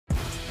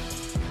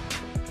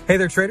Hey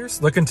there,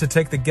 traders. Looking to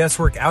take the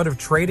guesswork out of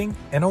trading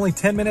in only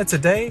 10 minutes a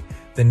day?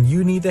 Then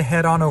you need to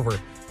head on over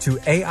to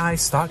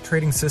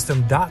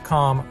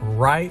AIStockTradingSystem.com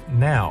right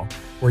now,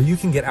 where you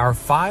can get our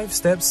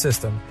 5-step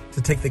system to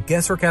take the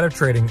guesswork out of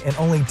trading in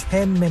only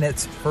 10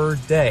 minutes per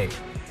day.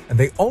 And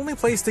the only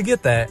place to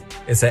get that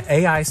is at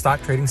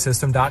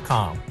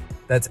AIStockTradingSystem.com.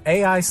 That's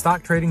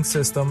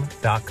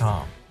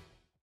AIStockTradingSystem.com.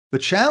 The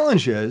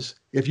challenge is,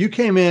 if you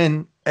came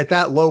in at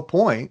that low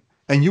point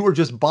and you were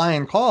just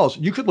buying calls,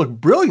 you could look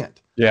brilliant.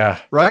 Yeah.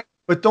 Right?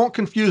 But don't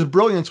confuse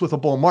brilliance with a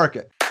bull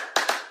market.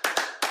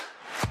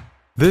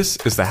 This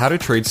is the How to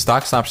Trade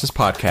Stocks and Options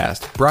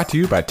podcast, brought to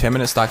you by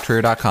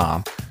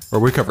 10MinuteStockTrader.com,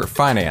 where we cover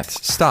finance,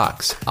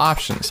 stocks,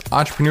 options,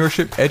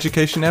 entrepreneurship,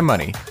 education, and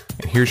money.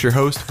 And here's your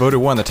host, voted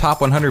one of the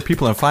top 100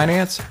 people in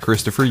finance,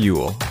 Christopher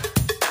Uhl.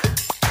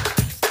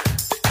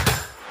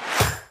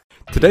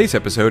 Today's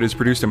episode is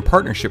produced in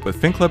partnership with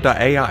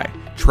FinClub.ai.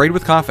 Trade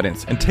with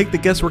confidence and take the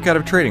guesswork out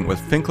of trading with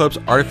FinClub's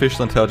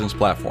artificial intelligence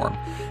platform.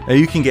 Now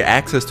you can get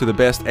access to the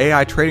best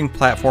AI trading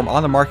platform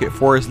on the market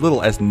for as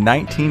little as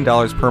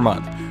 $19 per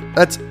month.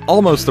 That's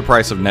almost the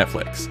price of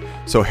Netflix.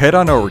 So head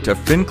on over to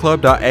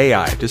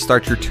FinClub.ai to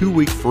start your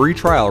 2-week free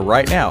trial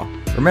right now.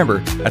 Remember,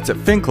 that's at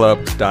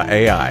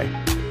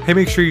FinClub.ai. Hey,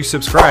 make sure you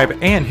subscribe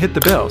and hit the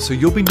bell so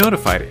you'll be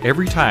notified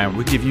every time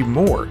we give you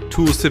more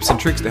tools, tips, and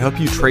tricks to help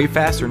you trade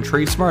faster and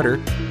trade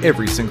smarter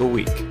every single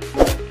week.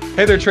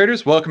 Hey there,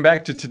 traders. Welcome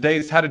back to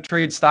today's How to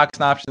Trade Stocks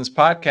and Options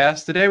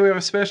podcast. Today, we have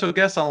a special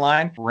guest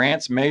online,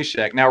 Rance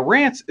Mayshek. Now,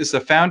 Rance is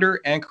the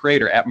founder and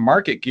creator at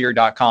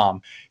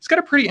MarketGear.com. He's got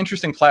a pretty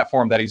interesting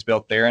platform that he's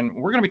built there, and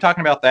we're going to be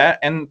talking about that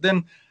and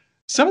then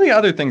some of the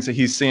other things that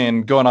he's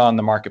seeing going on in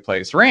the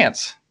marketplace.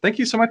 Rance, thank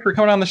you so much for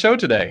coming on the show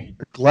today.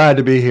 Glad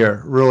to be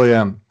here. Really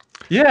am.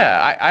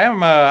 Yeah, I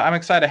am. I'm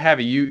excited to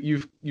have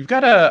you. You've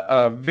got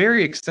a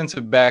very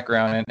extensive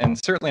background and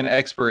certainly an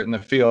expert in the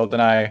field.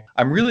 And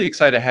I'm really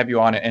excited to have you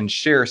on it and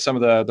share some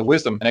of the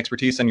wisdom and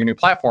expertise in your new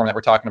platform that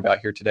we're talking about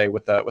here today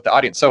with the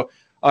audience. So,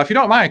 if you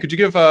don't mind, could you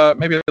give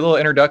maybe a little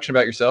introduction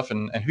about yourself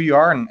and who you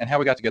are and how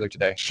we got together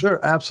today? Sure,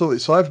 absolutely.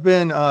 So I've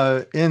been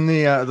in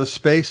the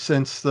space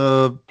since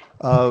the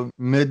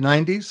mid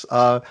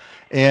 90s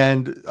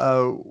and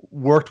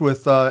worked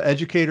with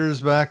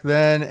educators back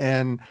then,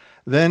 and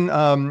then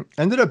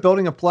ended up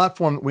building a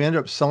platform that we ended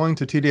up selling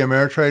to TD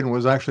Ameritrade and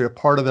was actually a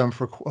part of them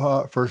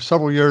for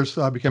several years.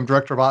 I became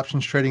director of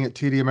options trading at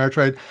TD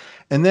Ameritrade.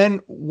 And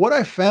then what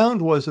I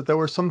found was that there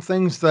were some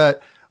things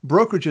that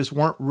brokerages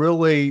weren't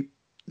really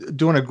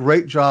doing a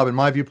great job, in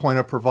my viewpoint,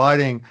 of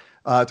providing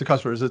to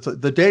customers.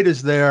 The data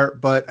is there,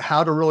 but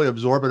how to really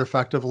absorb it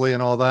effectively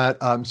and all that.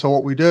 So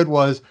what we did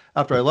was,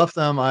 after I left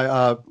them,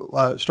 I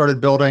started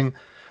building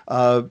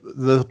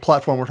the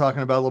platform we're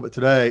talking about a little bit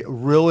today,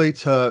 really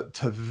to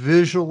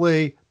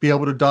visually be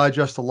able to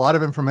digest a lot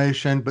of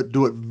information, but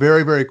do it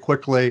very, very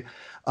quickly.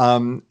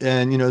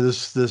 And you know,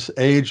 this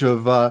age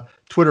of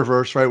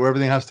Twitterverse, right, where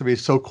everything has to be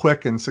so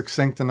quick and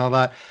succinct and all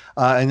that.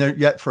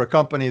 Yet for a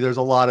company, there's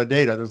a lot of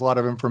data, there's a lot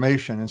of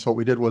information. And so what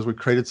we did was we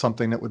created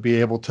something that would be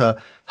able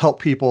to help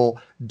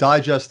people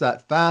digest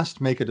that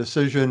fast, make a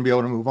decision, be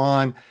able to move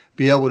on,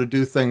 be able to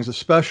do things,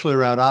 especially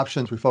around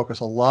options. We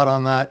focus a lot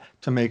on that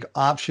to make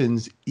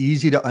options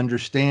easy to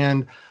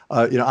understand.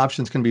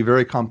 Options can be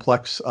very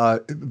complex,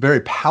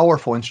 very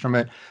powerful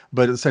instrument,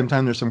 but at the same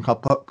time, there's some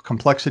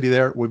complexity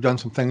there. We've done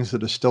some things to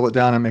distill it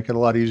down and make it a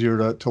lot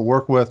easier to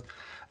work with.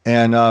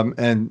 And I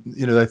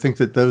think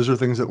that those are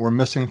things that we're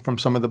missing from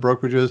some of the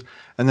brokerages.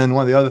 And then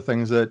one of the other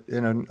things that,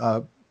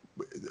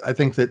 I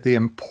think that the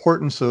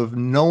importance of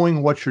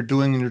knowing what you're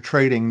doing in your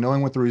trading,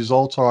 knowing what the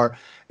results are,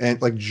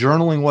 and like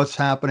journaling what's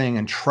happening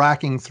and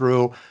tracking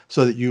through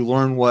so that you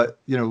learn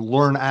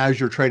learn as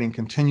you're trading,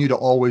 continue to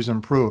always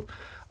improve.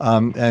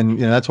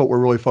 That's what we're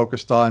really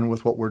focused on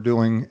with what we're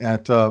doing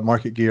at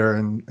Market Gear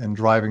and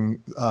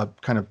driving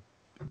kind of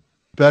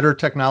better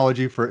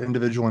technology for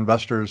individual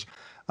investors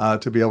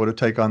to be able to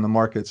take on the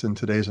markets in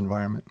today's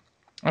environment.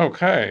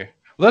 Okay.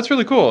 Well, that's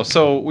really cool.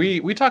 So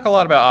we talk a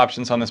lot about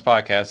options on this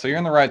podcast, so you're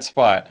in the right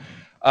spot.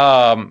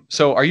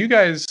 So are you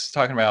guys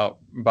talking about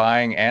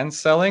buying and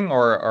selling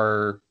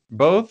or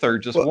both or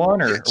just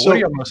one, or what do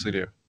you mostly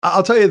do?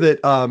 I'll tell you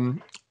that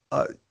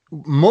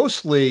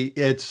mostly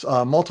it's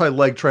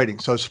multi-leg trading.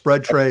 So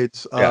spread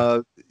trades,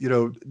 whether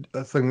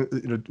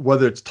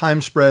it's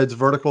time spreads,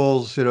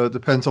 verticals, it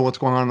depends on what's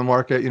going on in the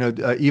market,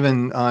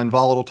 even in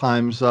volatile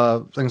times,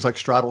 things like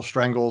straddle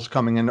strangles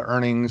coming into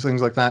earnings,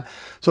 things like that.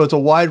 So it's a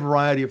wide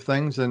variety of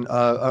things and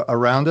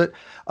around it.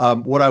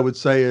 What I would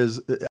say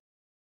is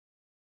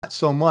not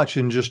so much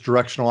in just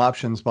directional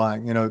options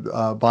buying,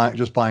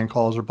 buying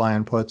calls or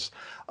buying puts.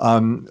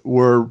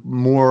 We're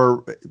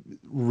more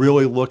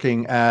really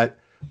looking at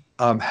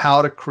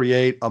how to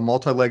create a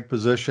multi-leg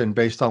position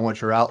based on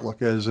what your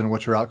outlook is and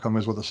what your outcome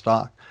is with a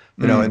stock.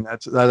 And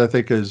that I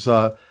think is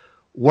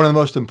one of the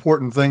most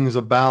important things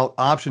about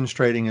options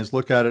trading is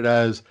look at it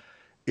as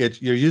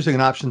you're using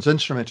an options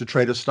instrument to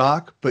trade a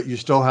stock, but you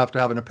still have to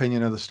have an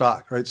opinion of the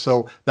stock, right?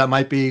 So that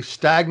might be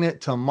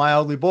stagnant to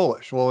mildly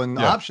bullish. Well, in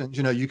options,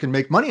 you can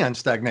make money on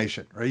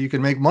stagnation, right? You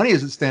can make money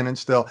as it's standing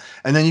still,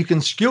 and then you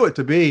can skew it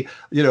to be,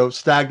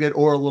 stagnant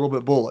or a little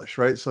bit bullish,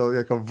 right? So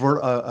like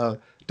a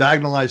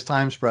diagonalized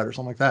time spread or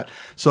something like that.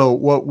 So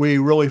what we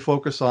really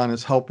focus on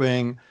is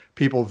helping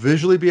people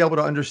visually be able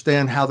to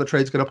understand how the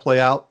trade's going to play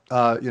out,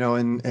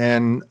 and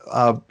in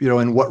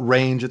what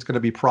range it's going to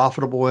be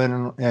profitable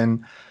in,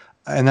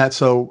 and that's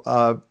so,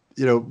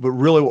 but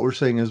really what we're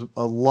seeing is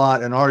a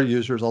lot, and our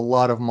users, a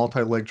lot of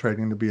multi-leg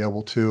trading to be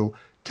able to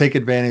take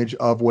advantage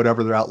of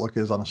whatever their outlook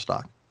is on a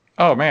stock.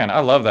 Oh man, I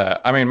love that.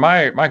 I mean,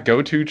 my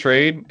go-to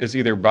trade is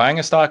either buying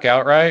a stock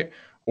outright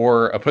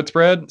or a put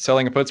spread,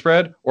 selling a put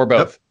spread, or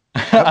both.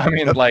 Yep. I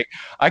mean, like,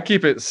 I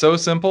keep it so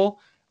simple.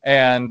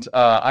 And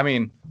I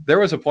mean, there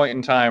was a point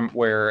in time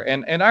where,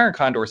 and iron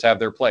condors have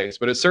their place,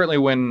 but it certainly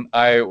was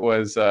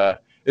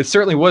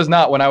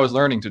not when I was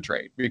learning to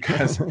trade,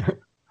 because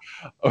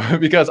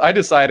I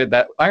decided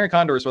that iron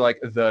condors were like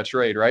the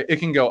trade, right? It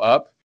can go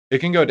up, it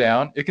can go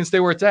down, it can stay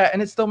where it's at,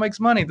 and it still makes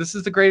money. This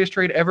is the greatest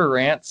trade ever,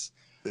 Rance.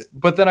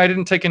 But then I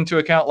didn't take into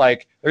account,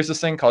 like, there's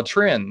this thing called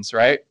trends,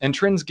 right? And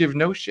trends give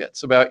no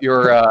shits about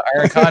your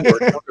iron condors.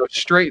 They'll go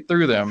straight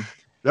through them.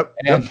 Yep.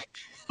 And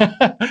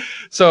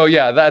so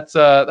yeah, that's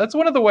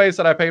one of the ways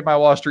that I paid my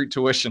Wall Street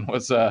tuition,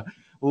 was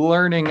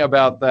learning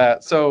about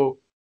that. So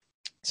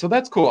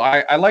that's cool.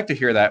 I like to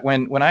hear that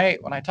when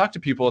I talk to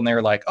people and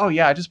they're like, oh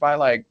yeah, I just buy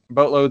like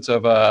boatloads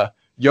of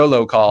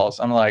YOLO calls.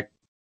 I'm like,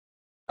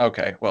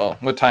 okay, well,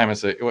 what time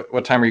is it?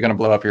 What time are you going to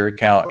blow up your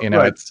account?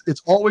 Right.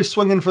 It's always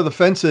swinging for the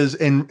fences,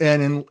 and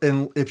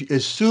if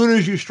as soon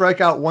as you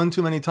strike out one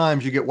too many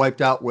times, you get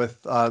wiped out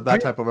with that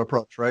type of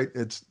approach, right?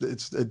 It's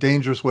a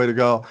dangerous way to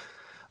go.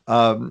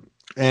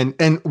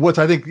 And what's,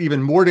 I think,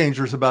 even more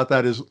dangerous about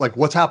that is like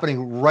what's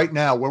happening right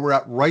now, where we're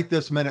at right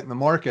this minute in the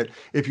market.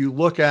 If you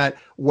look at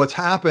what's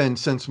happened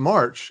since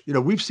March,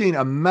 we've seen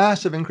a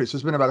massive increase.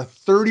 There's been about a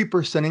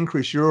 30%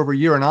 increase year over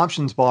year in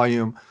options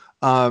volume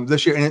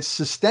this year, and it's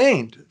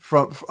sustained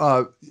from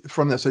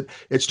this.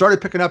 It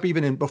started picking up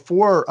even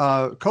before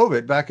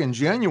COVID. Back in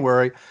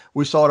January,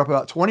 we saw it up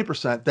about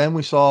 20%. Then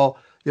we saw,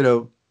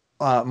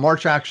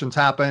 March actions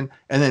happen.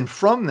 And then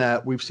from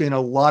that, we've seen a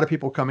lot of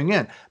people coming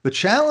in. The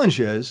challenge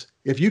is,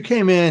 if you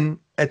came in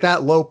at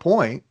that low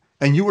point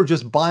and you were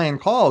just buying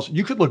calls,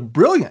 you could look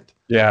brilliant.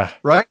 Yeah.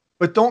 Right.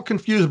 But don't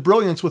confuse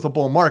brilliance with a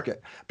bull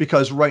market,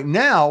 because right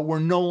now we're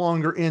no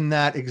longer in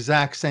that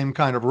exact same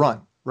kind of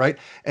run. Right.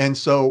 And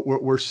so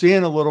we're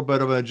seeing a little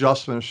bit of an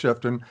adjustment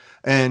shift. And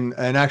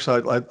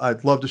actually,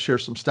 I'd love to share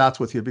some stats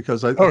with you,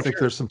 because I think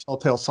there's some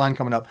telltale sign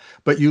coming up.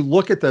 But you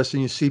look at this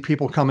and you see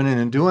people coming in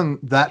and doing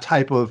that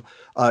type of,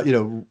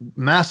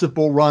 massive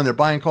bull run. They're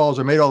buying calls.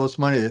 They made all this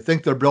money. They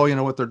think they're brilliant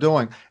at what they're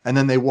doing. And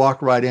then they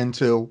walk right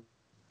into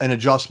an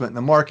adjustment in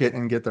the market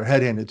and get their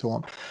head handed to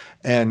them.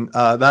 And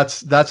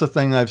that's a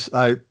thing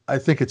I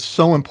think it's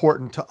so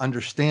important to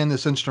understand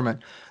this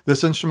instrument.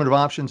 This instrument of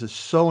options is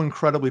so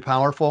incredibly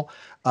powerful.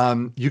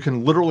 You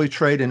can literally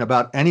trade in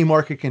about any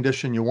market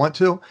condition you want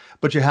to,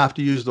 but you have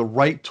to use the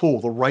right tool,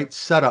 the right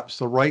setups,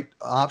 the right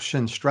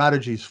option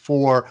strategies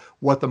for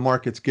what the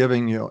market's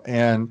giving you.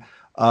 And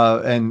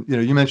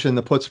you mentioned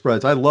the put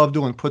spreads. I love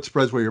doing put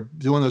spreads where you're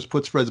doing those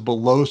put spreads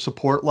below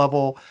support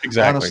level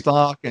on a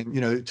stock,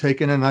 and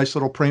taking a nice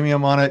little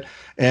premium on it,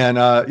 and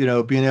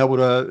being able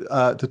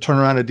to turn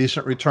around a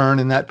decent return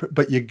in that.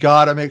 But you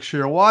got to make sure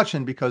you're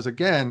watching, because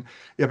again,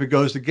 if it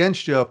goes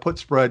against you, a put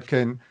spread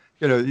can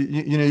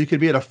you could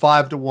be at a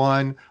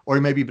 5-to-1 or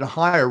maybe even a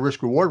higher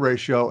risk reward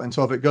ratio. And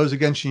so if it goes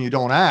against you and you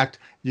don't act,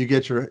 you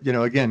get your,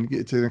 again,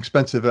 it's an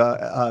expensive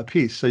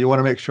piece. So you want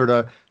to make sure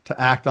to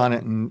act on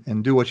it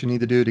and do what you need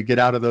to do to get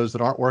out of those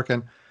that aren't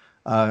working,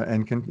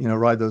 and can,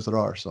 ride those that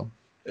are. So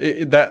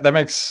that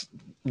makes,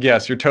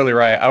 yes, you're totally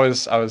right. I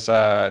was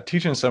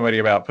teaching somebody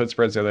about put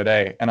spreads the other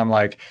day, and I'm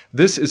like,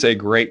 this is a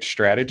great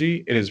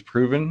strategy. It is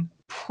proven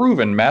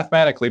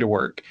mathematically to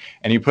work,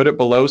 and you put it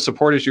below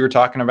support, as you were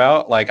talking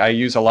about. Like, I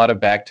use a lot of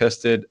back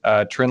tested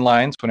trend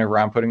lines whenever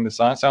I'm putting this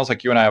on. It sounds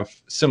like you and I have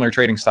similar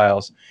trading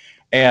styles.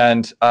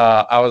 And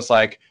I was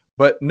like,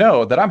 but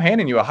know that I'm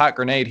handing you a hot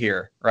grenade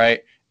here,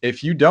 right?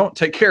 If you don't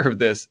take care of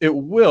this, it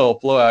will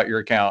blow out your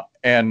account,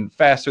 and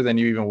faster than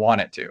you even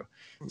want it to.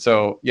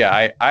 So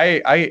yeah,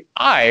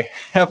 I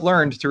have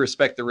learned to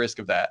respect the risk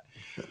of that.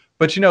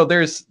 But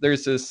there's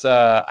this.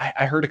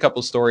 I heard a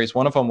couple stories.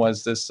 One of them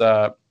was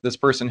this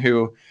person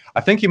who,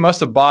 I think he must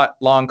have bought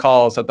long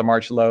calls at the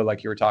March low,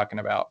 like you were talking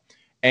about,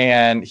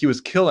 and he was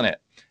killing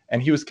it.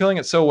 And he was killing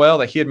it so well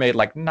that he had made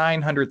like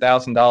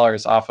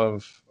 $900,000 off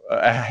of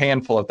a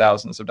handful of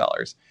thousands of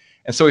dollars.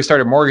 And so he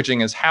started mortgaging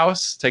his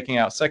house, taking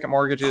out second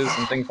mortgages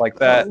and things like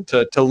that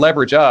to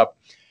leverage up.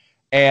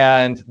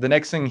 And the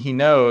next thing he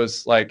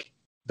knows, like,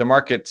 the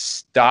market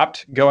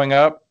stopped going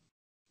up,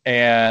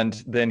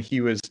 and then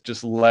he was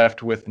just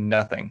left with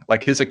nothing.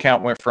 Like, his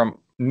account went from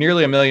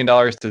nearly $1 million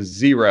to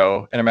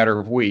zero in a matter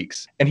of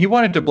weeks. And he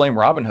wanted to blame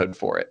Robinhood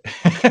for it.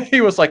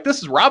 He was like,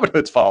 this is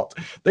Robinhood's fault.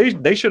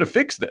 They should have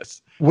fixed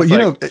this. Well, it's you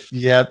like, know,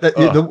 yeah,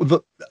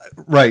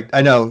 right.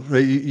 I know.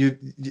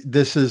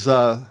 This is,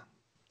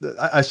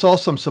 I saw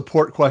some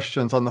support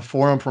questions on the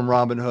forum from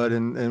Robinhood,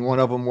 and one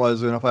of them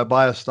was, if I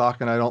buy a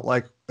stock and I don't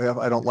like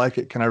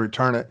it, can I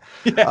return it?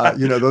 Yeah.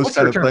 Those What's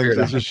kind the of return things. period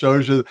It just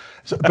shows you.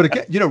 But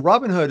again,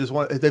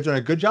 Robinhood they've done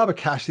a good job of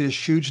casting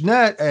this huge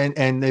net,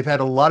 and they've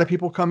had a lot of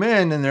people come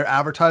in, and they're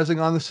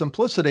advertising on the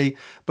simplicity.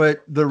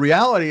 But the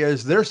reality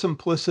is, their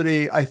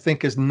simplicity, I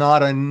think, is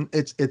not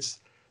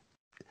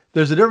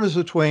there's a difference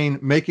between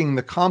making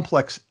the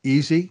complex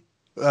easy.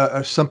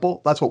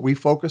 Simple. That's what we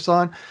focus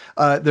on.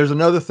 There's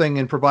another thing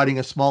in providing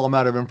a small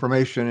amount of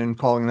information and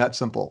calling that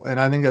simple. And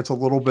I think that's a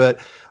little bit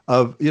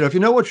of, if you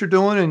know what you're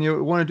doing and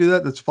you want to do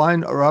that, that's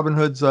fine.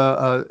 Robinhood's,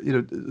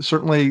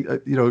 certainly,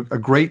 a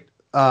great,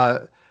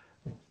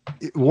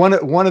 one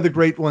of the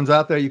great ones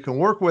out there you can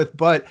work with,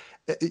 but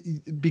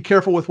be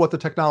careful with what the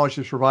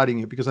technology is providing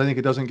you, because I think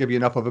it doesn't give you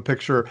enough of a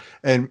picture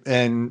and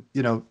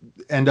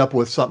end up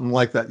with something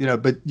like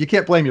that, but you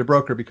can't blame your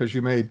broker because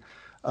you made,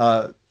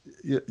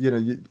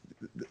 you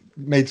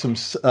made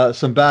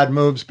some bad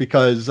moves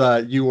because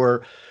you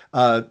were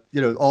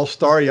all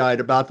starry-eyed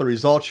about the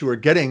results you were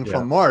getting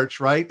from March,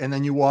 right? And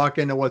then you walk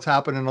into what's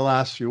happened in the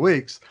last few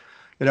weeks,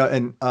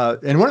 and one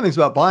of the things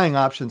about buying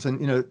options,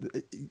 and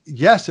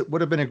yes, it would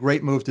have been a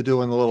great move to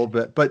do in a little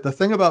bit, but the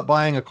thing about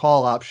buying a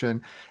call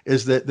option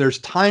is that there's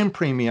time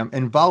premium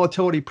and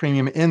volatility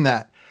premium in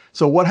that.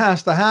 So what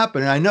has to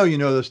happen, and I know you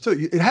know this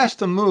too, it has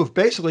to move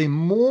basically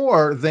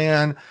more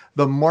than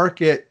the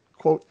market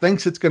quote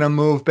thinks it's going to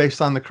move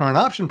based on the current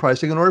option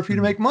pricing in order for you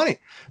to make money,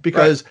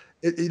 because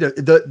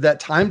that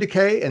time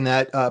decay and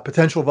that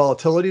potential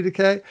volatility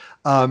decay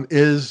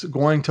is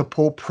going to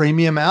pull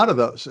premium out of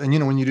those.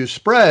 And when you do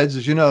spreads,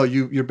 as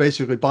you're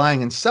basically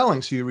buying and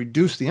selling, so you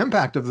reduce the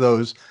impact of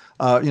those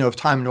of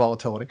time and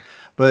volatility.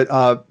 But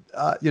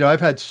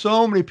I've had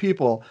so many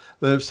people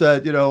that have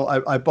said,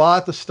 I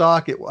bought the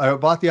stock, I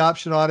bought the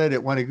option on it,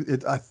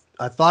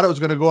 I thought it was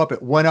going to go up,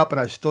 it went up, and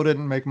I still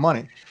didn't make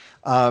money.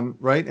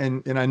 Right.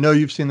 And I know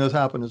you've seen those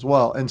happen as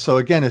well. And so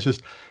again, it's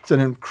an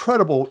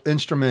incredible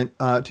instrument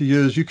to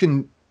use. You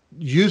can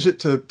use it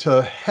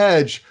to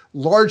hedge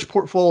large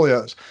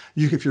portfolios.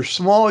 If you're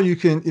small, you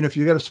can, if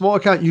you got a small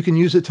account, you can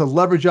use it to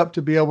leverage up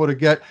to be able to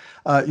get,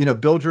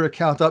 build your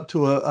account up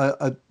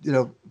to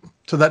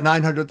to that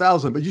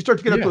 900,000. But you start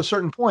to get up to a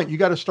certain point, you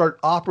got to start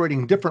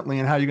operating differently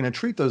in how you're going to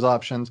treat those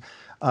options.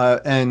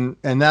 And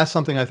that's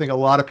something I think a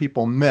lot of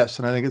people miss.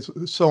 And I think it's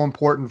so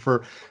important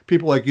for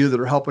people like you that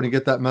are helping to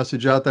get that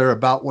message out there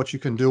about what you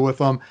can do with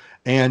them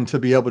and to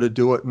be able to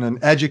do it in an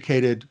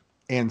educated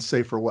and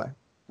safer way.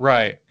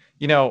 Right.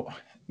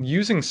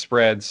 Using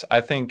spreads,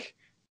 I think,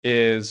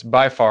 is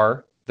by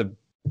far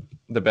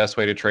the best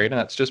way to trade. And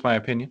that's just my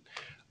opinion.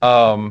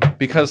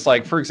 Because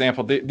like, for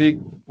example,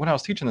 when I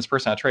was teaching this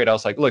person how to trade, I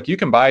was like, look, you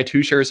can buy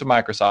 2 shares of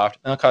Microsoft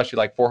and it'll cost you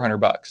like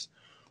 $400.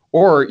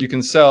 Or you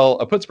can sell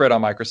a put spread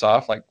on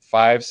Microsoft, like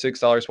 $5,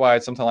 $6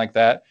 wide, something like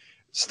that,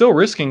 still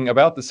risking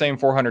about the same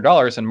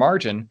 $400 in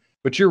margin,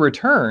 but your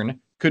return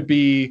could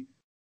be,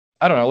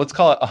 I don't know, let's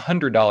call it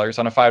 $100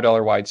 on a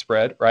 $5 wide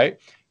spread, right?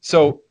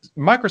 So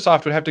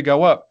Microsoft would have to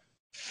go up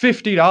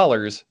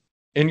 $50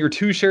 in your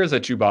 2 shares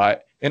that you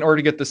bought in order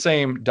to get the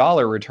same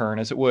dollar return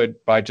as it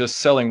would by just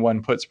selling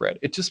one put spread.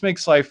 It just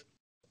makes life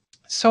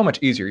so much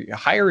easier.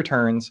 Higher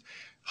returns,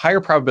 higher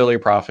probability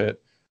of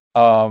profit.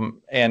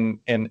 And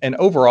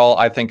overall,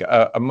 I think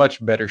a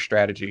much better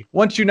strategy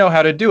once you know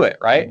how to do it,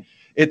 right?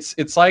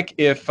 It's like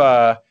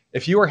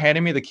if you were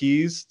handing me the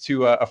keys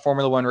to a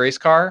Formula One race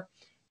car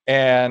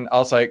and I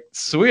was like,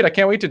 sweet, I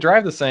can't wait to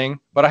drive this thing,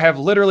 but I have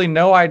literally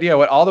no idea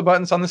what all the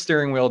buttons on the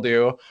steering wheel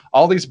do,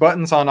 all these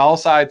buttons on all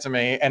sides of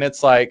me. And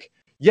it's like,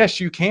 yes,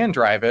 you can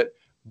drive it,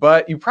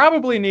 but you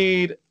probably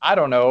need, I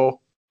don't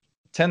know,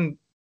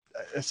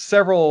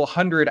 several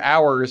hundred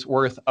hours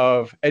worth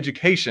of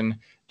education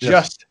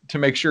just to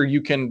make sure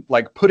you can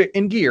like put it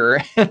in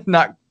gear and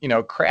not,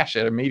 crash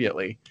it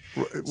immediately.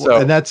 So,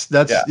 and that's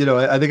I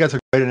think that's a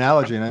great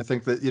analogy. And I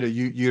think that,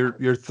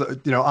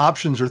 your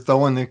options are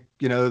throwing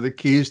the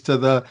keys to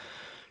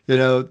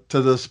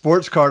the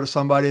sports car to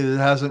somebody that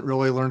hasn't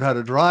really learned how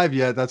to drive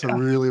yet. That's a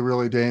really,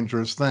 really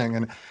dangerous thing.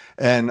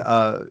 And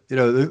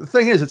the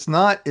thing is, it's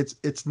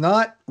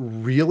not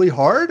really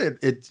hard.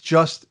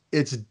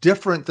 It's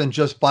different than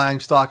just buying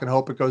stock and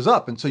hope it goes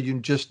up. And so you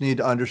just need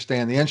to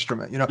understand the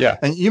instrument,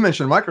 and you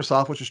mentioned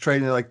Microsoft, which is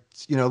trading at like,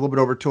 a little bit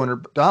over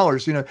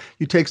 $200,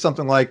 you take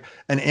something like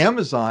an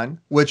Amazon,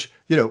 which,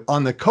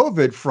 on the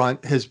COVID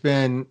front has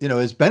been,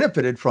 has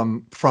benefited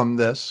from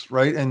this.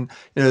 Right. And,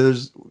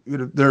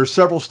 there are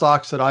several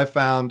stocks that I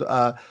found,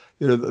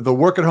 the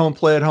work at home,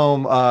 play at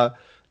home,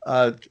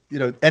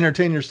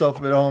 entertain yourself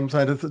at home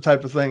type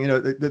of thing,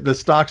 the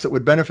stocks that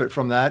would benefit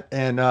from that.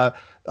 And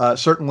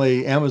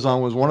certainly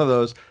Amazon was one of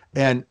those.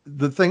 And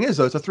the thing is,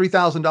 though, it's a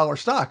 $3,000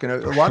 stock. And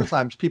a lot of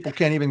times people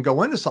can't even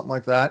go into something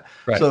like that.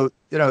 Right. So,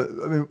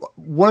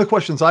 one of the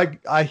questions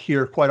I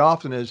hear quite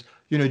often is,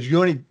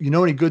 do you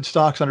know any good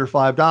stocks under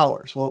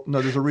 $5? Well,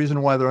 no, there's a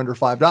reason why they're under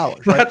 $5.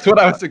 Right? That's what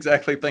I was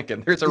exactly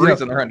thinking. There's a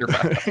reason they're under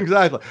 $5.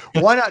 Exactly.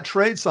 Why not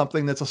trade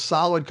something that's a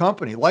solid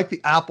company like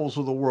the Apples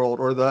of the world,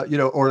 or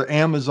the or the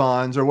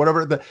Amazons, or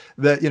whatever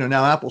that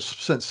now Apple's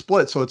since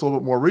split, so it's a little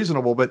bit more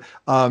reasonable. But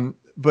at a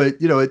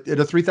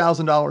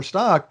 $3,000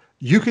 stock,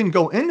 you can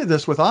go into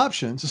this with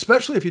options,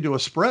 especially if you do a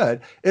spread,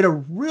 at a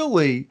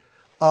really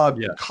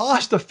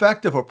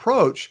cost-effective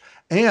approach.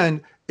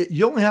 And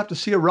you only have to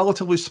see a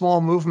relatively small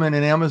movement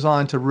in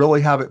Amazon to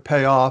really have it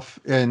pay off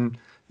in,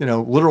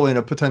 literally in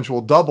a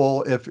potential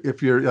double.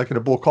 If you're like in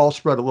a bull call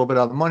spread, a little bit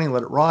out of the money,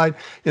 let it ride.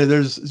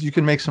 You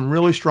can make some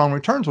really strong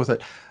returns with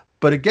it.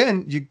 But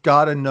again, you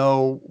got to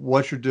know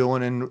what you're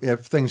doing, and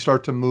if things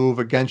start to move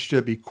against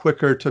you, be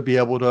quicker to be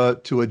able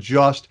to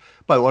adjust.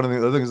 But one of the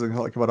other things I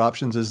like about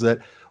options is that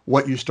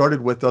what you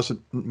started with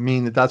doesn't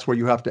mean that that's where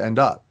you have to end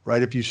up,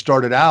 right? If you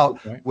started out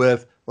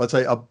with, let's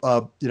say,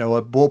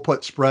 a bull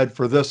put spread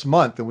for this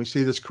month, and we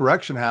see this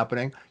correction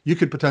happening, you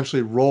could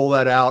potentially roll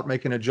that out,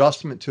 make an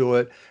adjustment to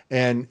it,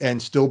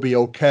 and still be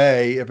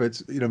okay if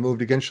it's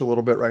moved against you a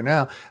little bit right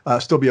now.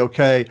 Still be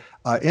okay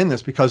in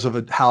this because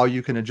of how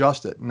you can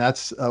adjust it, and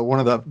that's one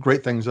of the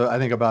great things I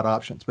think about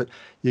options. But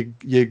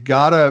you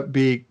gotta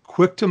be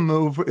quick to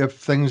move if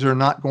things are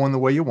not going the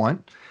way you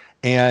want.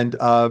 And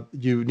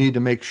you need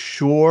to make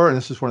sure, and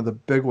this is one of the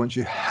big ones,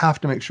 you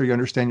have to make sure you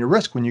understand your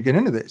risk when you get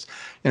into these.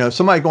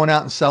 Somebody going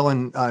out and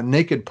selling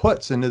naked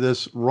puts into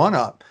this run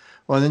up,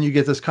 well, then you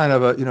get this kind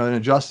of an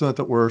adjustment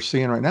that we're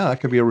seeing right now. That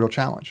could be a real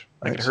challenge.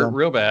 Right? It could hurt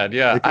real bad.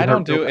 Yeah, I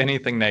don't do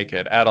anything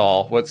naked at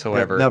all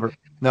whatsoever. Yeah,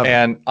 never.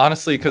 And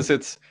honestly, because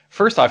it's,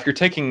 first off, you're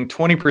taking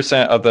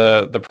 20% of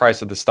the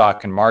price of the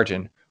stock in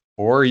margin.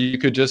 Or you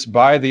could just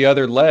buy the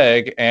other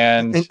leg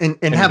and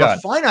have a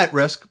finite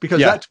risk, because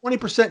that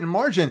 20% in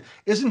margin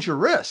isn't your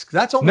risk.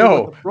 That's only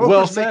what the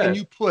broker's making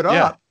you put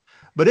up.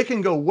 But it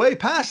can go way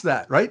past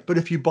that, right? But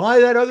if you buy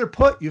that other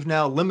put, you've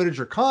now limited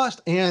your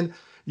cost, and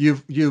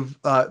you've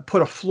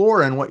put a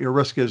floor in what your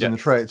risk is in the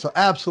trade. So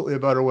absolutely a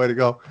better way to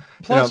go.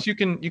 Plus, you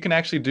can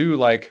actually do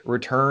like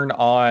return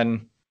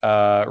on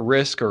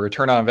risk or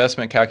return on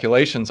investment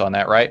calculations on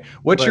that, right?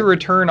 What's your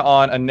return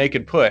on a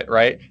naked put,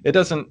 right? It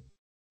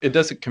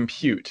doesn't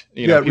compute.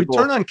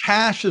 Return on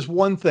cash is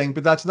one thing,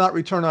 but that's not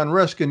return on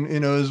risk. And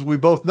as we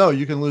both know,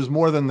 you can lose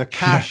more than the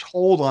cash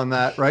hold on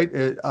that, right?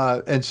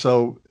 And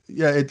so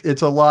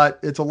it's a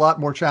lot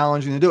more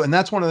challenging to do. And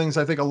that's one of the things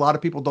I think a lot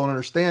of people don't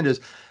understand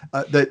is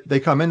that they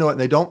come into it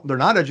and they're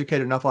not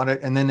educated enough on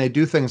it, and then they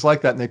do things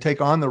like that and they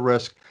take on the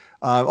risk.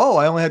 I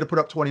only had to put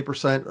up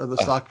 20% of the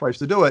stock price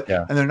to do it,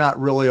 and they're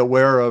not really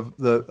aware of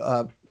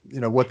the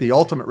what the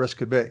ultimate risk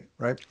could be,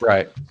 right?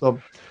 Right. So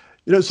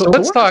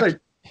let's talk.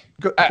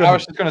 I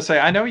was just going to say,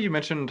 I know you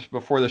mentioned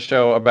before the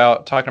show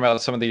about talking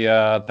about some of the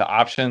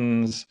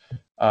options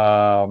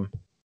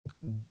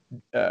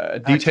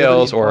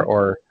details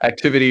or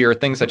activity or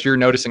things that you're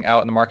noticing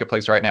out in the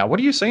marketplace right now. What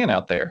are you seeing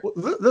out there?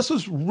 Well, this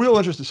is real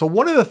interesting. So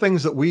one of the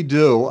things that we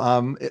do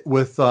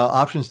with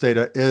options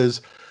data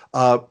is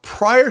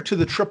prior to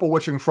the triple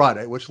witching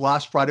Friday, which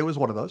last Friday was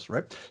one of those,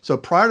 right? So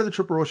prior to the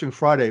triple witching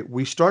Friday,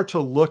 we start to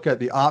look at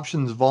the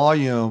options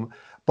volume,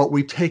 but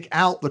we take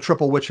out the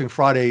triple witching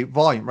Friday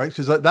volume, right?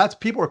 Because that's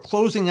people are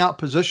closing out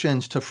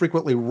positions to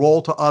frequently roll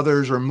to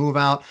others or move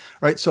out,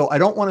 right? So I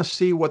don't want to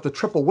see what the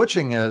triple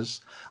witching is.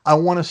 I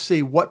want to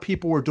see what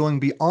people were doing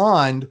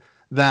beyond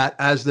that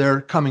as they're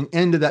coming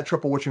into that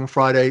triple witching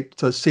Friday,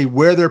 to see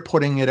where they're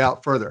putting it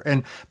out further.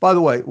 And by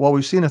the way, while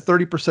we've seen a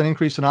 30%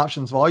 increase in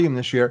options volume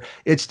this year,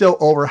 it's still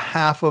over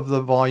half of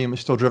the volume is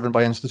still driven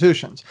by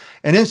institutions.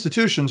 And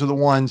institutions are the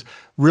ones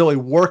really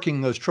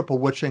working those triple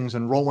witchings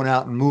and rolling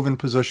out and moving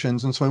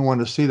positions. And so we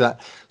wanted to see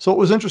that. So it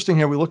was interesting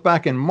here. We look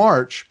back in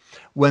March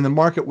when the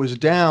market was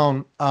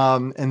down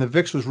and the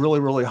VIX was really,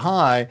 really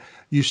high.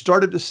 You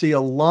started to see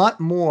a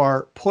lot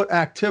more put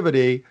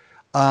activity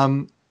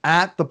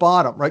at the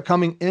bottom, right?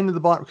 Coming into the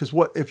bottom, because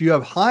if you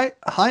have high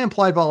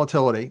implied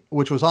volatility,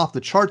 which was off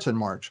the charts in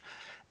March,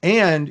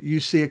 and you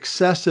see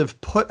excessive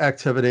put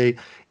activity,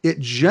 it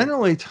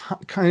generally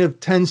kind of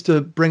tends to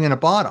bring in a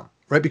bottom,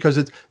 right?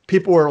 Because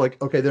people are like,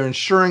 okay, they're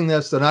insuring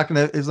this. It's not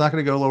going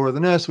to go lower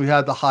than this. We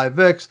had the high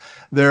VIX.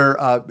 There,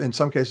 in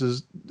some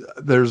cases,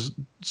 there's,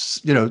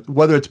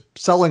 whether it's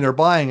selling or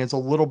buying, it's a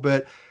little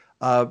bit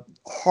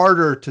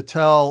harder to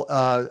tell.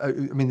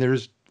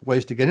 There's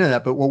ways to get into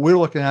that, but what we're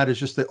looking at is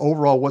just the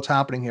overall what's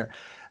happening here.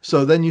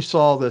 So then you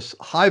saw this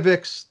high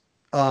VIX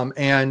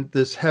and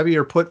this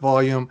heavier put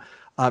volume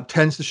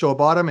tends to show a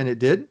bottom, and it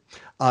did.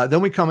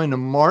 Then we come into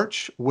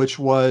March, which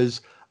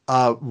was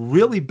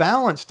really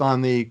balanced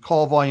on the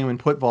call volume and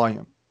put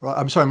volume.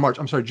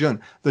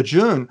 June. The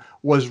June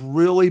was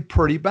really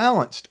pretty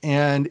balanced,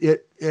 and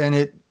it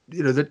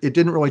it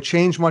didn't really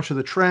change much of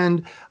the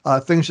trend.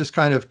 Things just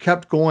kind of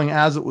kept going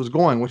as it was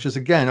going, which is,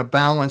 again, a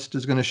balanced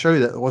is going to show you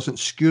that it wasn't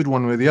skewed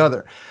one way or the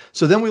other.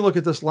 So then we look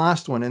at this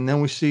last one, and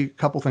then we see a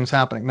couple things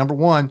happening. Number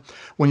one,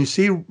 when you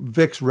see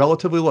VIX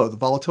relatively low, the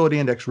volatility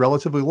index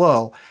relatively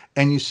low,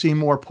 and you see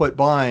more put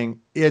buying,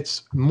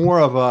 it's more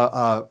of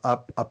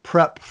a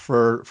prep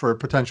for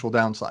potential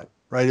downside,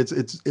 right?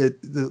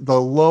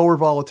 The lower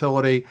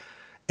volatility,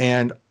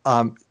 and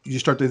you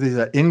start to see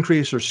that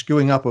increase or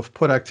skewing up of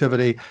put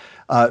activity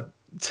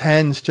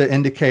tends to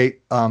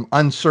indicate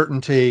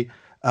uncertainty,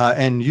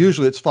 and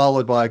usually it's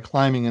followed by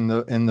climbing in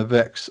the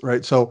VIX,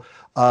 right? So,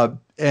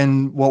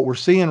 and what we're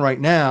seeing right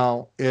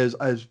now is,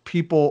 as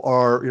people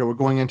are, we're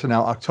going into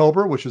now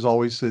October, which is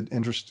always an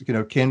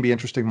can be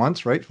interesting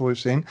months, right? For what we've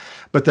seen,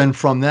 but then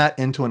from that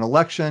into an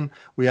election,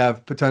 we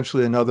have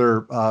potentially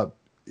another. I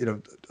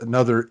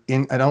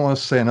don't want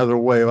to say another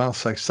wave. I don't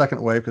say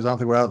second wave because I don't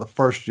think we're out of the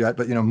first yet,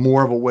 but,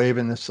 more of a wave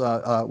in this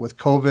with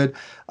COVID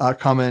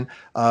coming.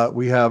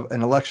 We have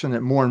an election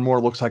that more and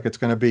more looks like it's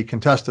going to be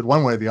contested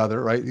one way or the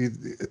other, right?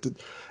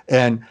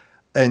 And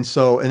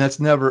that's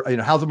never,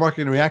 how's the market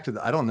going to react to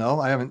that? I don't know.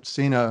 I haven't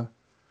seen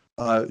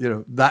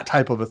that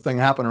type of a thing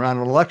happen around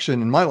an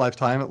election in my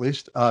lifetime, at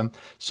least.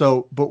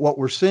 But what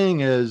we're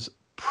seeing is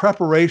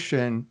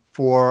preparation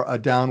for a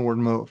downward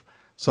move.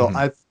 So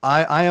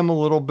I am a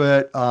little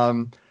bit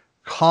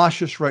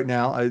cautious right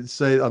now. I'd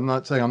say, I'm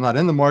not saying I'm not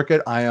in the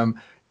market. I am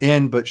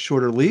in, but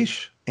shorter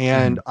leash,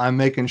 and I'm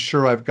making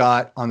sure I've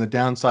got on the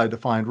downside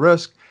defined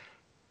risk,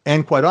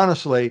 and quite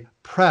honestly,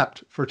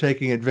 prepped for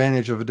taking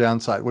advantage of a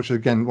downside, which is,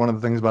 again, one of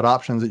the things about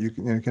options that you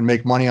can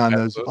make money on.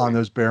 Absolutely.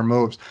 those bear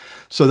moves.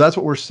 So that's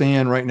what we're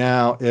seeing right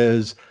now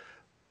is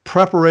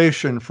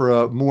preparation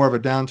for more of a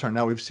downturn.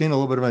 Now, we've seen a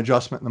little bit of an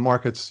adjustment in the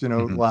markets,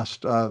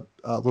 last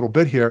little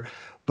bit here,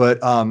 but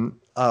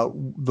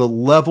the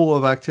level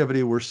of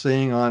activity we're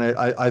seeing on it,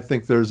 I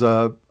think there's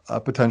a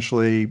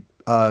potentially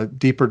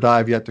deeper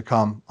dive yet to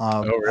come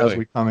as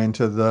we come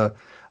into the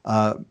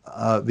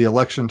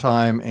election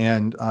time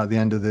and the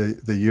end of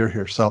the year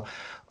here. So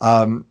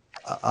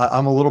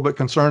I'm a little bit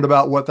concerned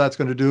about what that's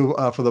going to do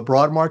for the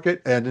broad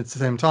market, and at the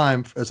same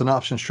time, as an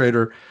options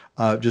trader,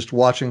 just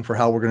watching for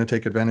how we're going to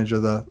take advantage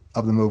of the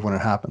move when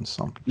it happens.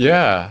 So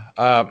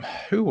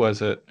who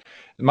was it?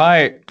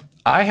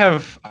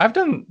 I've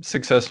done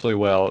successfully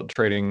well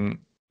trading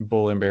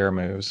bull and bear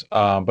moves,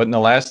 but in the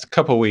last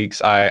couple of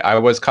weeks, I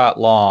was caught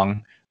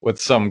long with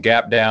some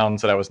gap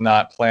downs that I was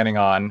not planning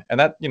on, and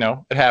that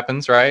it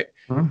happens, right?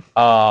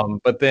 Mm-hmm.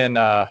 But then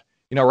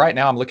right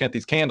now I'm looking at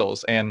these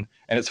candles, and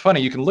it's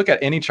funny. You can look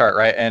at any chart,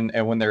 right? And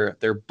when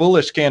they're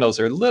bullish candles,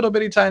 they're little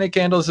bitty tiny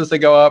candles as they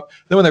go up.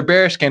 Then when they're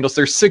bearish candles,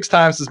 they're 6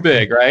 times as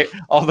big, right?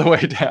 All the way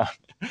down.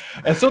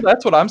 And so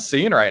that's what I'm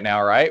seeing right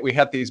now, right? We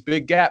had these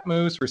big gap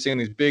moves. We're seeing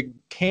these big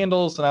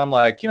candles, and I'm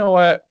like, you know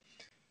what?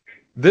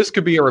 This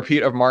could be a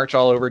repeat of March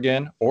all over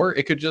again, or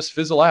it could just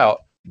fizzle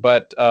out.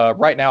 But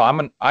right now,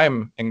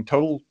 I'm in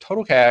total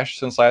cash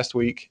since last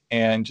week,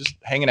 and just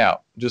hanging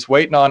out, just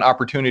waiting on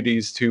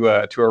opportunities to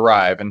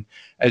arrive. And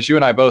as you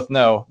and I both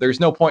know,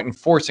 there's no point in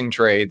forcing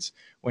trades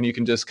when you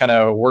can just kind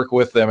of work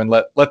with them and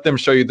let them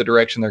show you the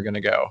direction they're going to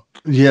go.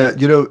 Yeah,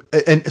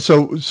 and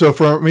so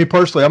for me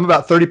personally, I'm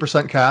about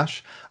 30%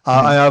 cash.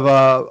 I have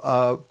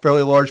a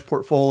fairly large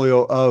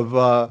portfolio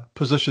of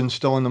positions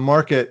still in the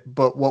market,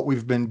 but what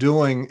we've been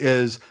doing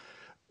is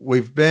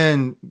we've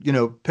been,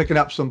 picking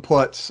up some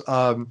puts.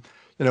 One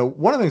of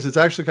the things that's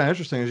actually kind of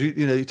interesting is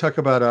you talk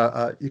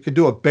about you could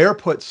do a bear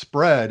put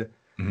spread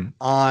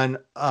on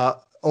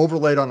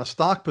overlaid on a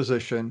stock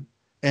position.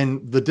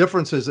 And the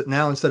difference is that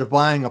now, instead of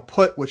buying a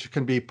put, which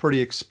can be pretty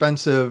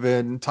expensive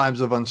in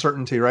times of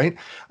uncertainty, right,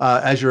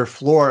 as your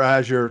floor,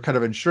 as your kind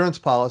of insurance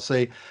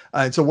policy,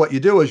 and so what you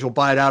do is you'll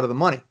buy it out of the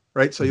money,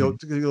 right? So you'll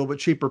get a little bit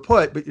cheaper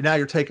put, but now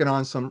you're taking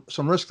on some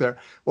risk there.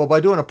 Well, by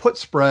doing a put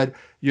spread,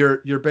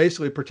 you're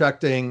basically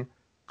protecting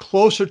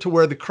closer to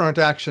where the current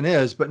action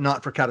is, but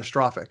not for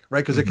catastrophic, right?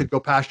 Because it could go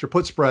past your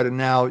put spread, and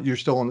now you're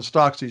still in the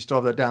stock, so you still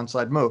have that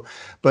downside move.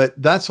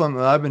 But that's something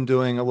that I've been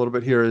doing a little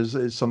bit here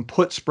is some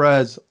put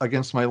spreads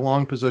against my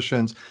long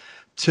positions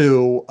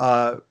to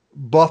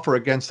buffer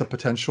against a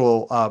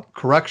potential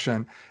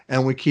correction,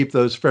 and we keep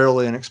those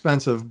fairly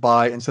inexpensive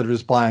by, instead of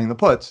just buying the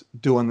puts,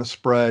 doing the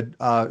spread,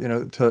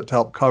 to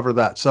help cover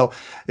that. So,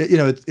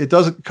 it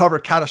doesn't cover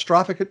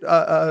catastrophic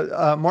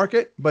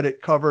market, but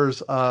it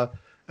covers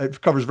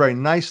very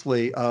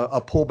nicely a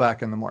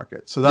pullback in the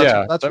market. So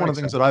that's one of the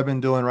things that I've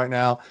been doing right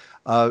now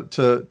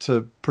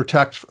to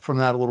protect from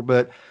that a little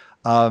bit.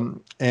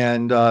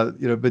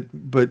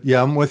 But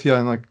yeah, I'm with you.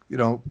 And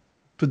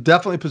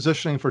definitely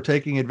positioning for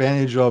taking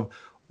advantage of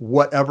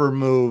whatever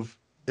move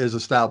is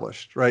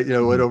established, right?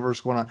 Whatever's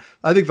going on.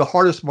 I think the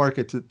hardest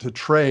market to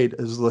trade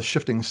is the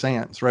shifting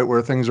sands, right?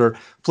 Where things are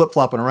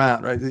flip-flopping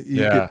around, right?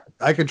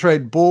 I can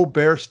trade bull,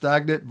 bear,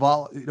 stagnant,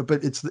 vol,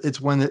 but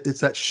it's when it's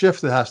that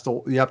shift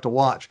that you have to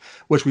watch,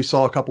 which we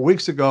saw a couple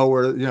weeks ago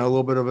where, a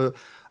little bit of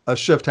a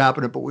shift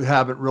happened, but we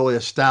haven't really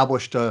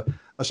established a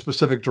a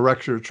specific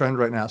direction or trend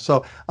right now.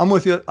 So I'm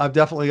with you. I've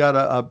definitely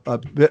got a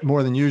bit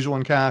more than usual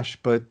in cash,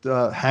 but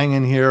hang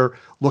in here,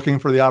 looking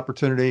for the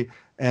opportunity.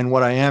 And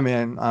what I am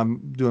in, I'm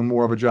doing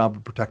more of a job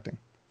of protecting.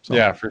 So.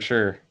 Yeah, for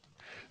sure.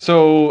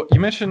 So you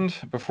mentioned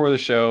before the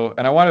show,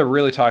 and I want to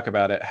really talk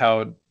about it,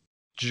 how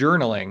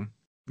journaling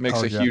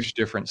makes a huge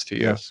difference to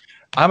you. Yes.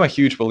 I'm a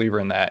huge believer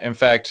in that. In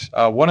fact,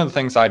 one of the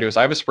things I do is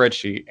I have a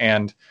spreadsheet,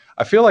 and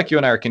I feel like you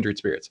and I are kindred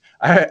spirits.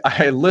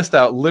 I list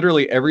out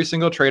literally every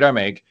single trade I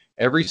make,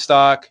 every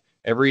stock,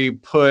 every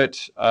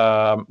put,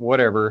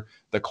 whatever,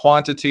 the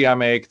quantity I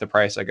make, the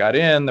price I got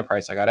in, the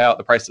price I got out,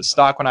 the price of the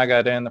stock when I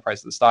got in, the price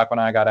of the stock when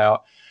I got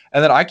out.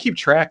 And then I keep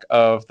track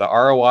of the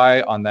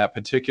ROI on that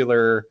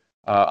particular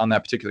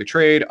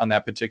trade, on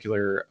that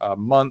particular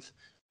month.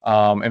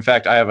 In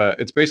fact,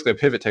 it's basically a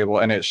pivot table,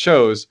 and it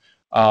shows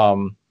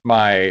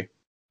my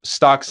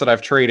stocks that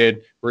I've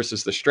traded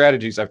versus the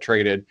strategies I've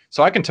traded.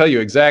 So I can tell you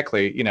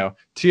exactly,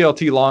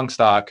 TLT long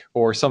stock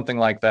or something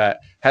like that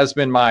has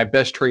been my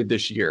best trade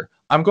this year.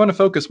 I'm going to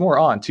focus more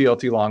on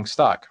TLT long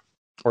stock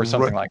or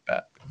something like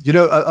that.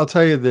 I'll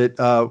tell you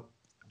that,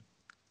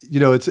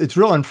 it's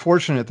real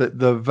unfortunate that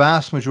the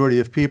vast majority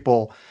of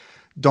people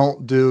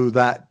don't do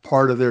that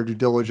part of their due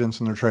diligence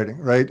in their trading,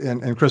 right?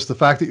 And Chris, the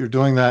fact that you're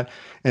doing that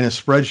in a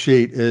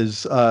spreadsheet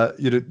is,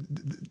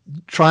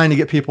 trying to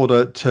get people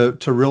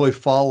to really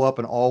follow up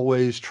and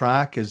always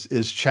track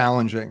is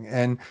challenging.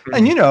 And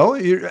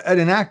you're at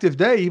an active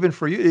day, even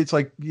for you, it's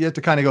like you have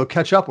to kind of go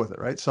catch up with it,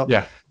 right? So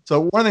yeah.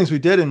 So one of the things we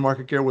did in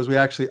Market Gear was we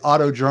actually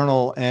auto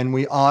journal, and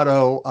we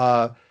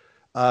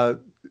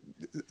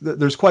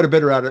there's quite a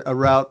bit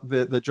around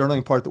the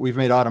journaling part that we've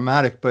made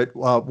automatic, but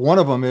one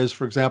of them is,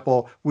 for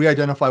example, we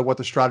identify what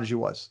the strategy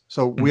was.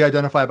 So we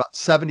identify about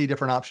 70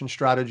 different option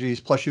strategies,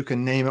 plus you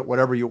can name it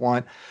whatever you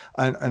want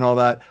and all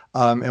that,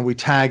 and we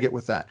tag it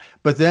with that.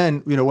 But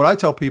then, what I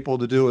tell people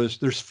to do is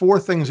there's 4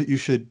 things that you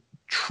should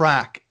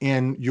track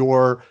in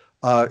your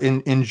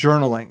in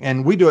journaling,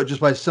 and we do it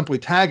just by simply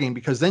tagging,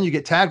 because then you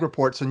get tag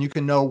reports and you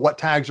can know what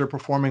tags are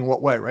performing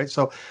what way, right?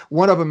 So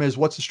one of them is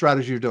what's the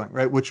strategy you're doing,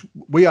 right? Which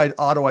we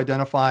auto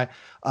identify,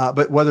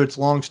 but whether it's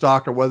long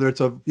stock or whether it's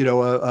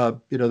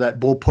that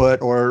bull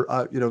put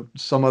or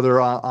some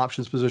other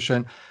options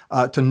position,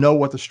 to know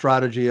what the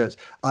strategy is.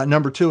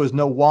 Number 2 is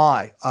know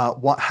why,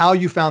 how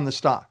you found the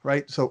stock,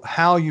 right? So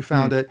how you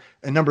found it,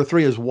 and number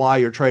 3 is why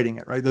you're trading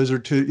it, right? Those are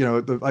 2.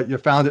 You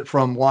found it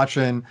from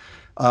watching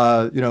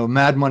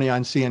Mad Money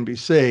on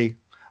CNBC,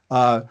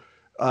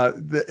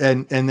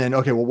 and then,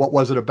 okay, well, what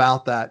was it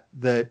about that,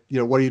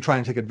 what are you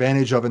trying to take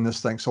advantage of in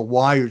this thing? So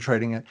why you're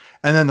trading it.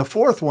 And then the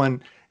 4th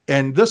one,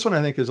 and this one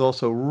I think is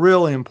also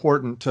really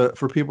important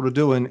for people to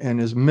do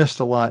and is missed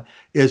a lot,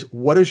 is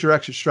what is your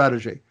exit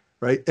strategy,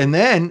 right? And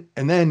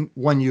then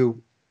when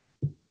you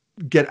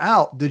get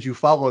out, did you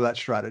follow that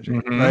strategy,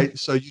 right?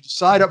 So you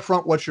decide up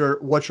front what your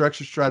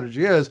exit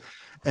strategy is,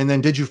 and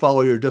then did you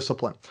follow your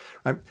discipline,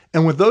 right?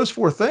 And with those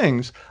 4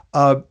 things,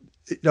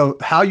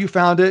 how you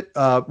found it,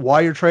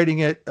 why you're trading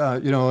it,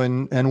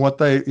 and what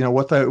they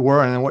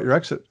were, and then what your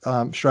exit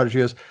strategy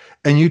is,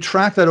 and you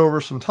track that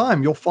over some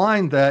time, you'll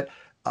find that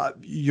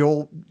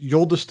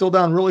you'll distill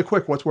down really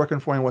quick what's working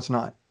for you and what's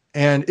not.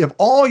 And if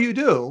all you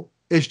do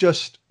is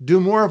just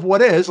do more of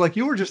what is, like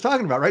you were just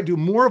talking about, right? Do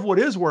more of what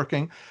is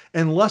working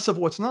and less of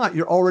what's not,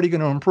 you're already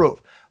going to improve.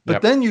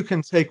 But then you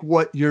can take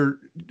what you're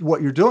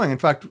doing. In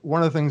fact,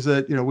 one of the things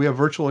that, we have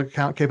virtual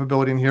account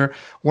capability in here.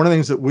 One of the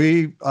things that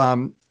we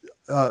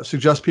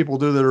suggest people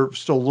do that are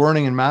still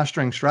learning and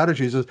mastering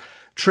strategies is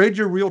trade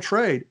your real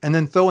trade and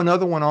then throw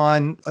another one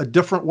on a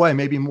different way,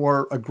 maybe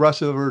more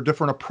aggressive or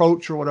different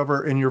approach or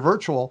whatever in your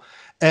virtual,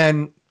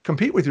 and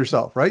compete with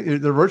yourself, right?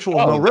 The virtual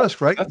is no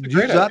risk, right?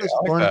 Use that as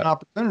a learning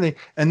opportunity.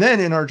 And then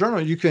in our journal,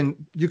 you can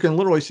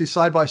literally see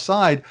side by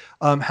side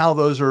how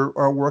those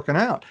are working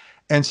out.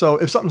 And so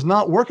if something's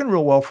not working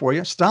real well for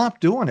you, stop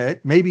doing it.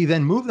 Maybe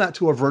then move that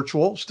to a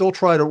virtual, still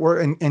try to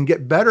work and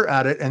get better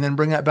at it, and then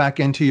bring that back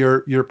into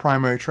your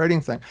primary trading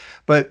thing.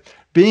 But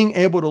being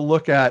able to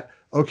look at,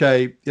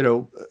 okay,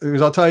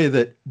 because I'll tell you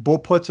that bull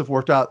puts have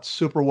worked out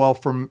super well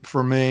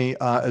for me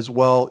as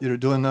well.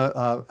 Doing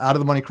the out of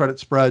the money credit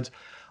spreads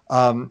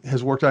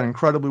has worked out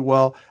incredibly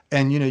well.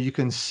 And, you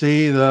can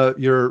see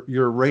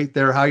your rate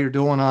there, how you're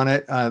doing on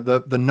it,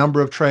 the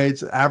number of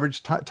trades,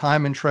 average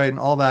time in trade and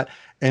all that,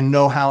 and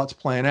know how it's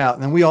playing out.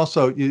 And then we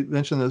also, you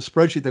mentioned the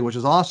spreadsheet thing, which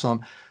is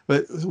awesome.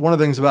 But one of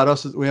the things about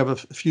us is we have a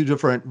few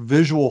different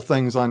visual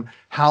things on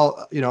how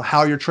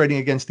you're trading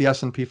against the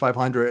S&P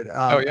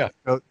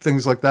 500.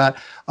 Things like that.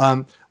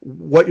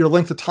 What your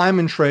length of time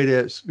in trade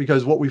is,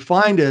 because what we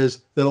find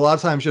is that a lot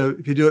of times,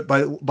 if you do it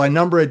by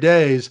number of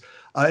days,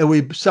 and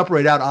we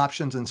separate out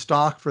options and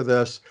stock for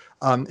this,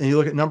 and you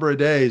look at number of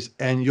days,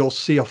 and you'll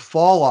see a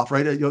fall off,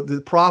 right?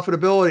 The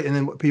profitability, and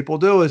then what people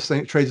do is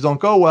think trades don't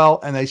go well,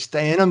 and they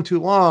stay in them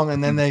too long,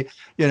 and then they,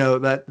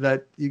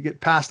 that you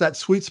get past that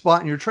sweet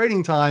spot in your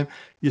trading time,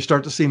 you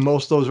start to see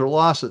most of those are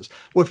losses.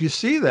 Well, if you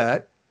see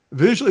that,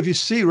 visually, if you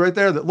see right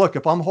there that, look,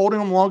 if I'm holding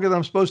them longer than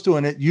I'm supposed to,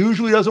 and it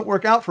usually doesn't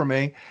work out for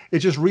me, it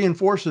just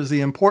reinforces the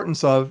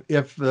importance of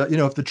if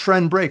the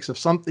trend breaks,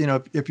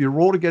 if your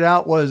rule to get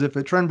out was, if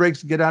the trend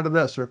breaks, get out of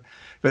this, or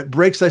if it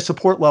breaks that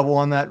support level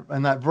on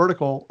that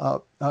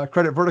vertical,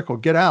 credit vertical,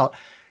 get out.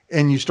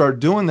 And you start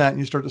doing that, and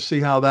you start to see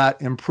how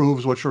that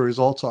improves what your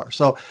results are.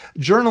 So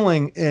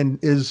journaling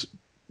is,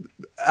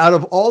 out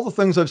of all the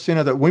things I've seen,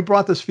 that we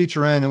brought this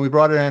feature in, and we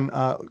brought it in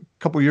a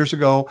couple of years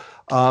ago,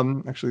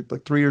 actually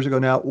like 3 years ago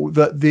now.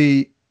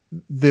 The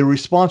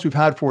response we've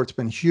had for it's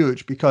been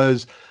huge,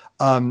 because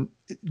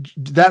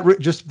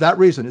that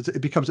reason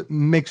it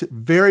makes it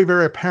very,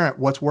 very apparent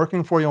what's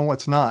working for you and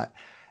what's not.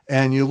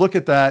 And you look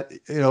at that,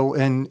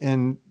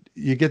 and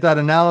you get that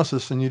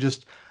analysis, and you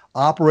just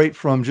operate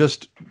from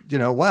just,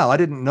 wow, I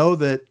didn't know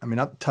that. I mean,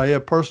 I'll tell you a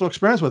personal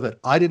experience with it.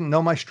 I didn't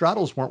know my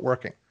straddles weren't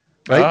working.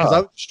 Right,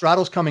 because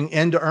straddles coming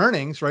into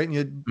earnings, right, and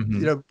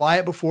you buy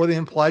it before the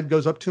implied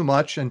goes up too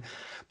much, and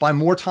buy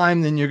more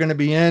time than you're going to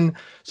be in,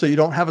 so you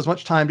don't have as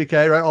much time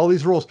decay, right? All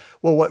these rules.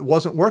 Well, what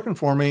wasn't working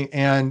for me,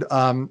 and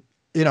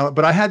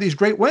but I had these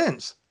great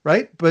wins,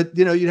 right? But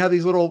you'd have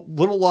these little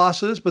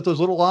losses, but those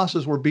little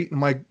losses were beating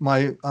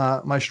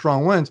my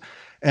strong wins,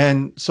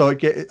 and so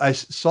I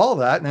saw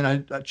that, and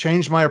I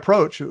changed my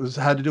approach. It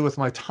had to do with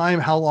my time,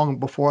 how long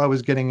before I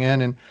was getting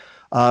in, and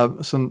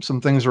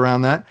some things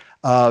around that.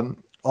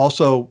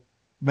 Also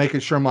making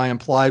sure my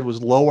implied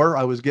was lower.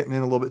 I was getting in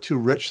a little bit too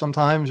rich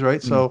sometimes,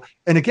 right? So,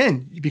 and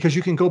again, because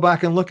you can go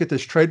back and look at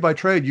this trade by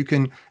trade, you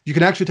can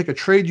actually take a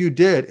trade you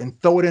did and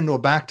throw it into a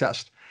back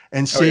test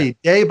and see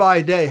day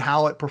by day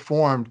how it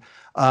performed.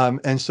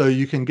 And so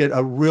you can get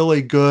a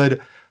really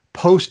good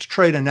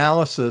post-trade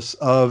analysis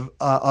of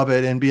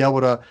it, and be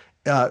able to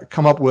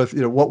come up with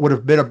what would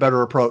have been a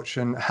better approach,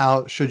 and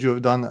how should you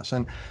have done this.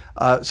 And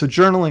so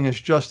journaling is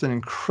just an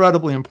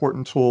incredibly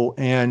important tool.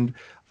 And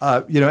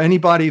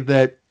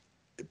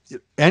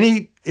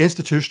any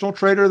institutional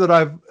trader that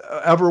I've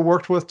ever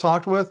worked with,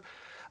 talked with,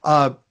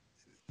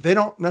 they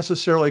don't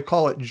necessarily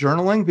call it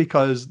journaling,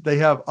 because they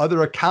have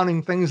other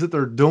accounting things that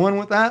they're doing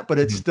with that, but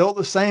it's still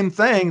the same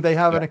thing. They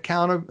have an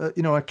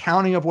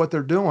accounting of what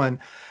they're doing,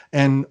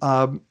 and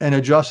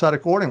adjust that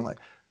accordingly.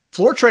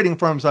 Floor trading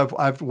firms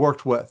I've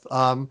worked with,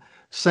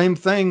 same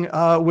thing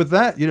with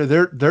that.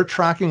 They're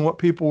tracking what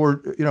people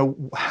were,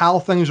 how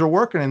things are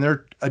working, and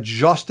they're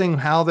adjusting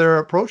how they're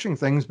approaching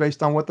things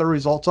based on what their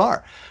results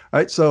are,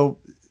 right? So,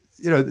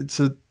 it's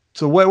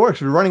the way it works.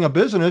 If you're running a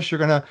business, you're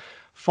going to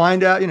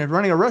find out, if you're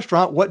running a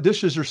restaurant, what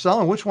dishes are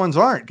selling, which ones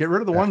aren't. Get rid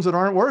of the ones that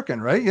aren't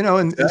working, right?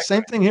 And the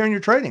same thing here in your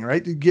trading,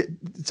 right?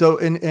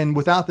 And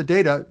without the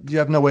data, you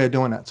have no way of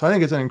doing that. So I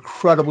think it's an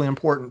incredibly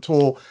important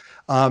tool.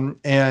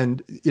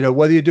 And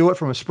whether you do it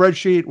from a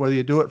spreadsheet, whether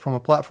you do it from a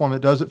platform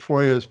that does it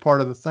for you as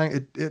part of the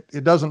thing,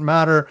 it doesn't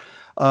matter.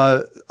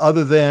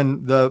 Other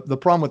than the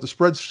problem with the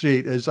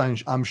spreadsheet is,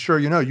 I'm sure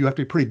you have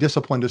to be pretty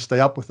disciplined to stay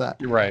up with that.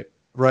 Right.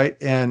 Right.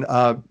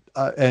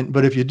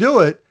 But if you do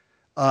it,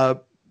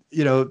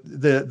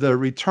 the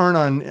return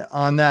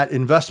on that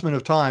investment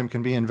of time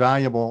can be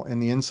invaluable in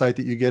the insight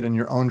that you get in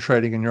your own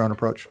trading and your own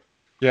approach.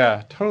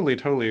 Yeah, totally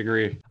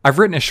agree. I've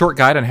written a short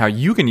guide on how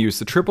you can use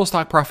the Triple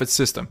Stock Profit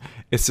system.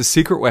 It's the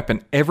secret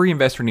weapon every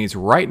investor needs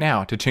right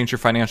now to change your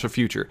financial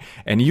future.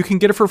 And you can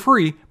get it for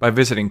free by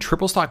visiting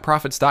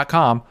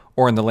TripleStockProfits.com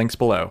or in the links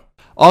below.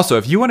 Also,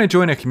 if you want to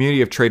join a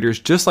community of traders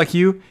just like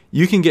you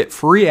can get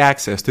free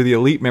access to the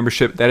Elite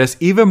membership that has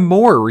even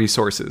more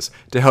resources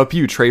to help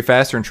you trade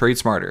faster and trade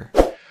smarter.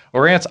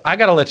 Well, Rance, I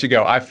got to let you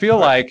go. I feel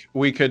like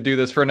we could do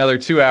this for another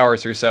 2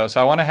 hours or so. So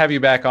I want to have you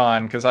back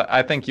on, because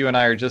I think you and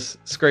I are just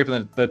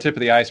scraping the tip of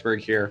the iceberg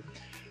here.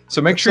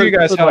 So make sure you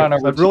guys head on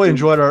over. I've really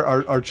enjoyed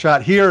our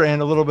chat here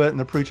and a little bit in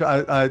the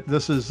pre-chat.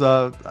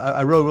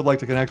 I really would like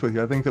to connect with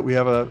you. I think that we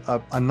have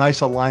a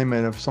nice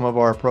alignment of some of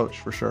our approach,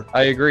 for sure.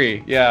 I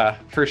agree. Yeah,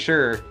 for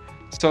sure.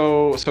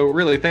 So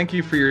really, thank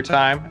you for your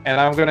time.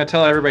 And I'm going to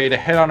tell everybody to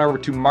head on over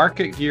to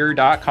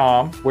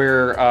marketgear.com,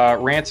 where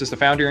Rance is the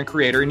founder and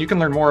creator, and you can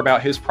learn more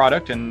about his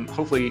product and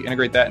hopefully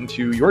integrate that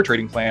into your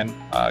trading plan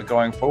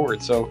going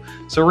forward. So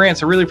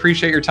Rance, I really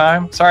appreciate your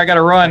time. Sorry, I got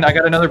to run. I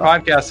got another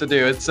podcast to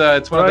do. It's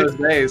one of those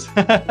days.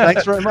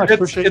 Thanks very much.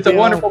 It's a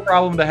wonderful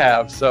problem to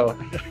have. So,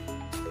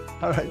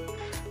 all right,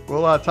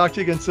 we'll talk to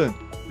you again soon.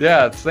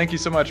 Yeah, thank you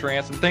so much,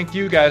 Rance. And thank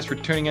you guys for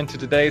tuning in to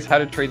today's How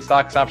to Trade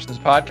Stocks and Options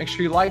pod. Make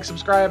sure you like,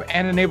 subscribe,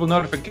 and enable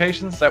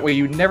notifications. That way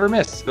you never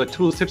miss the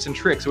tools, tips, and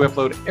tricks we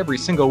upload every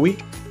single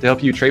week to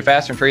help you trade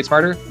faster and trade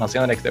smarter. And I'll see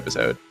you on the next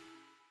episode.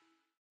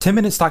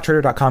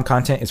 10MinuteStockTrader.com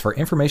content is for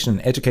information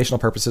and educational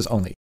purposes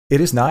only. It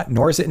is not,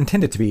 nor is it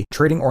intended to be,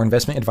 trading or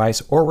investment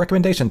advice or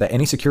recommendation that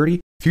any security,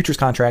 futures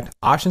contract,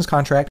 options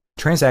contract,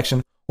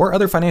 transaction, or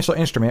other financial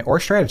instrument or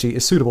strategy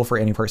is suitable for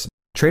any person.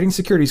 Trading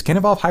securities can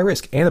involve high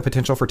risk and the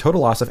potential for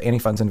total loss of any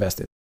funds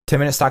invested.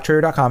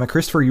 10MinuteStockTrader.com and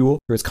Christopher Uhl,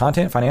 through its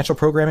content, financial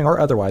programming, or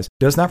otherwise,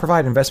 does not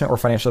provide investment or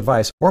financial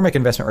advice or make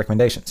investment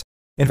recommendations.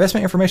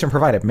 Investment information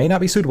provided may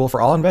not be suitable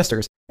for all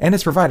investors and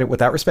is provided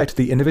without respect to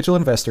the individual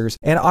investors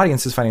and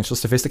audience's financial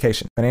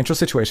sophistication, financial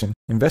situation,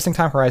 investing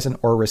time horizon,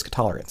 or risk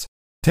tolerance.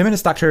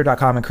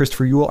 10MinuteStockTrader.com and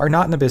Christopher Uhl are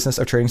not in the business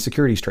of trading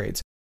securities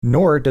trades,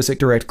 nor does it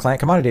direct client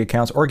commodity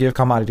accounts or give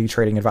commodity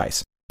trading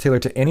advice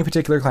tailored to any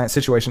particular client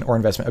situation or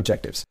investment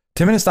objectives.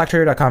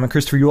 10MinuteStockTrader.com and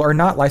Christopher Uhl are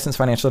not licensed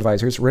financial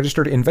advisors,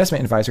 registered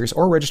investment advisors,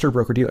 or registered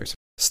broker-dealers.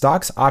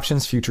 Stocks,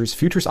 options,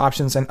 futures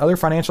options, and other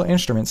financial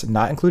instruments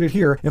not included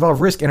here involve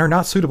risk and are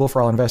not suitable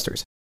for all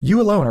investors. You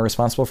alone are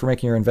responsible for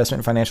making your investment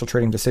and financial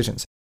trading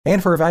decisions,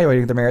 and for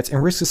evaluating the merits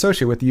and risks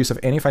associated with the use of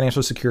any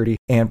financial security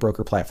and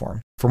broker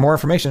platform. For more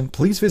information,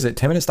 please visit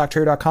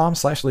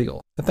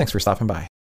 10MinuteStockTrader.com/legal. And thanks for stopping by.